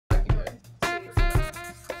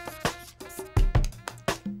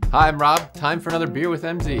Hi, I'm Rob. Time for another beer with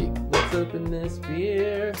Emsi. Let's open this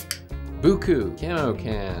beer. Buku Camo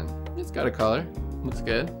Can. It's got a color. Looks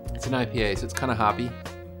good. It's an IPA, so it's kind of hoppy.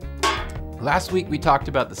 Last week, we talked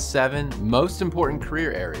about the 7 most important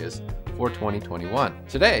career areas for 2021.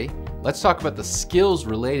 Today, let's talk about the skills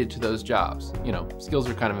related to those jobs. You know, skills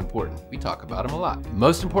are kind of important. We talk about them a lot.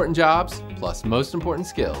 Most important jobs plus most important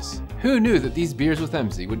skills. Who knew that these beers with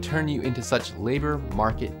Emsi would turn you into such labor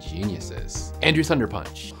market geniuses? Andrew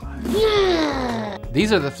Thunderpunch. Yeah.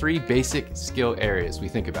 These are the 3 basic skill areas we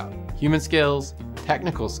think about. Human skills,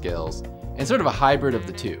 technical skills, and sort of a hybrid of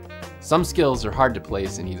the 2. Some skills are hard to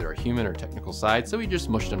place in either a human or technical side, so we just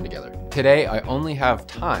mushed them together. Today, I only have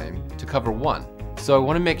time to cover 1. So I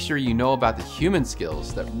want to make sure you know about the human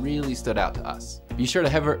skills that really stood out to us. Be sure to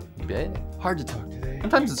have hard to talk today.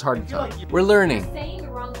 Sometimes it's hard to talk. We're learning. You're saying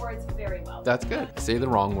the wrong words very well. That's good. Say the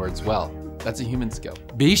wrong words well. That's a human skill.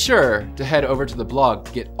 Be sure to head over to the blog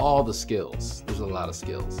to get all the skills. There's a lot of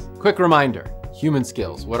skills. Quick reminder, human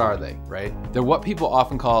skills, what are they, right? They're what people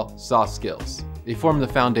often call soft skills. They form the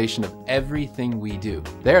foundation of everything we do.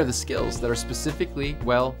 They are the skills that are specifically,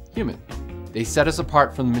 well, human. They set us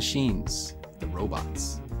apart from the machines, the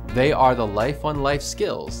robots. They are the life-on-life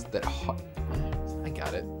skills that, I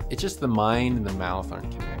got it. It's just the mind and the mouth aren't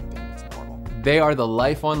connecting, it's normal. They are the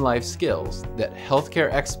life-on-life skills that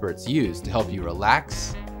healthcare experts use to help you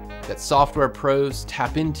relax, that software pros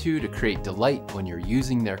tap into to create delight when you're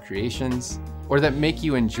using their creations, or that make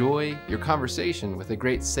you enjoy your conversation with a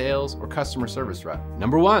great sales or customer service rep.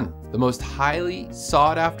 Number 1, the most highly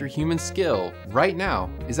sought after human skill right now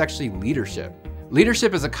is actually leadership.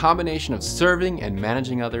 Leadership is a combination of serving and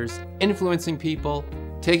managing others, influencing people,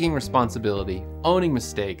 taking responsibility, owning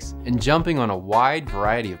mistakes, and jumping on a wide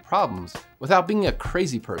variety of problems without being a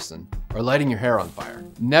crazy person or lighting your hair on fire.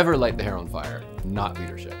 Never light the hair on fire, not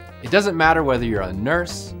leadership. It doesn't matter whether you're a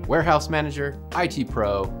nurse, warehouse manager, IT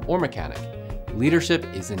pro, or mechanic. Leadership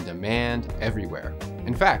is in demand everywhere.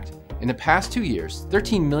 In fact, in the past 2 years,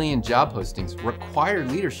 13 million job postings required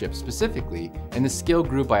leadership specifically, and the skill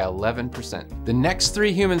grew by 11%. The next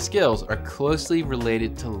 3 human skills are closely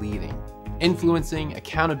related to leading: influencing,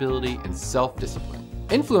 accountability, and self-discipline.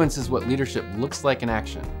 Influence is what leadership looks like in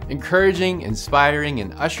action, encouraging, inspiring,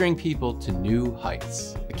 and ushering people to new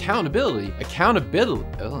heights. Accountability,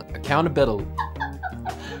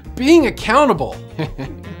 being accountable.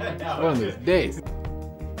 One of those days.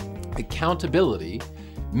 Accountability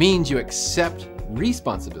means you accept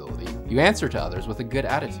responsibility, you answer to others with a good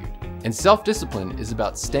attitude. And self-discipline is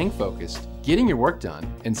about staying focused, getting your work done,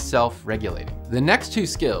 and self-regulating. The next 2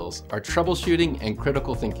 skills are troubleshooting and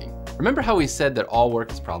critical thinking. Remember how we said that all work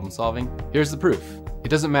is problem solving? Here's the proof. It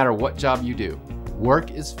doesn't matter what job you do.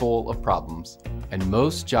 Work is full of problems, and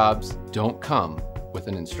most jobs don't come with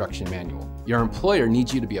an instruction manual. Your employer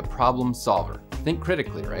needs you to be a problem solver. Think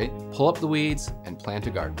critically, right? Pull up the weeds and plant a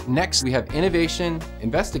garden. Next, we have innovation,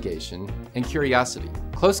 investigation, and curiosity.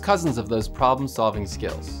 Close cousins of those problem-solving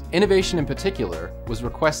skills. Innovation in particular was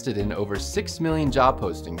requested in over 6 million job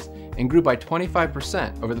postings and grew by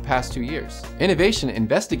 25% over the past 2 years. Innovation,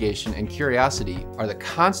 investigation, and curiosity are the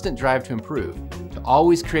constant drive to improve, to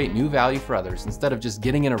always create new value for others instead of just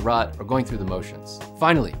getting in a rut or going through the motions.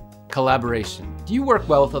 Finally, collaboration. Do you work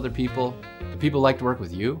well with other people? Do people like to work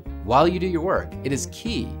with you? While you do your work, it is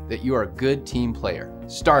key that you are a good team player.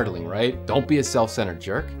 Startling, right? Don't be a self-centered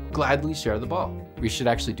jerk. Gladly share the ball. We should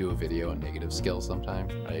actually do a video on negative skills sometime,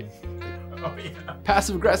 right? Oh, yeah.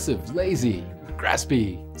 Passive-aggressive, lazy,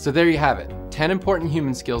 graspy. So there you have it. 10 important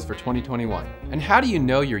human skills for 2021. And how do you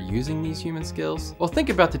know you're using these human skills? Well, think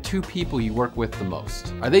about the 2 people you work with the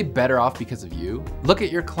most. Are they better off because of you? Look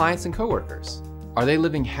at your clients and coworkers. Are they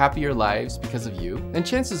living happier lives because of you? Then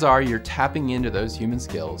chances are you're tapping into those human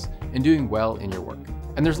skills and doing well in your work.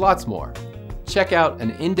 And there's lots more. Check out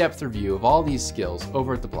an in-depth review of all these skills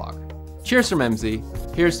over at the blog. Cheers from Emsi.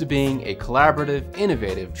 Here's to being a collaborative,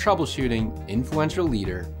 innovative, troubleshooting, influential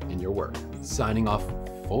leader in your work. Signing off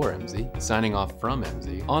for Emsi, signing off from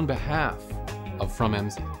Emsi, on behalf of From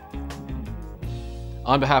Emsi.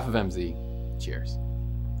 On behalf of Emsi, cheers.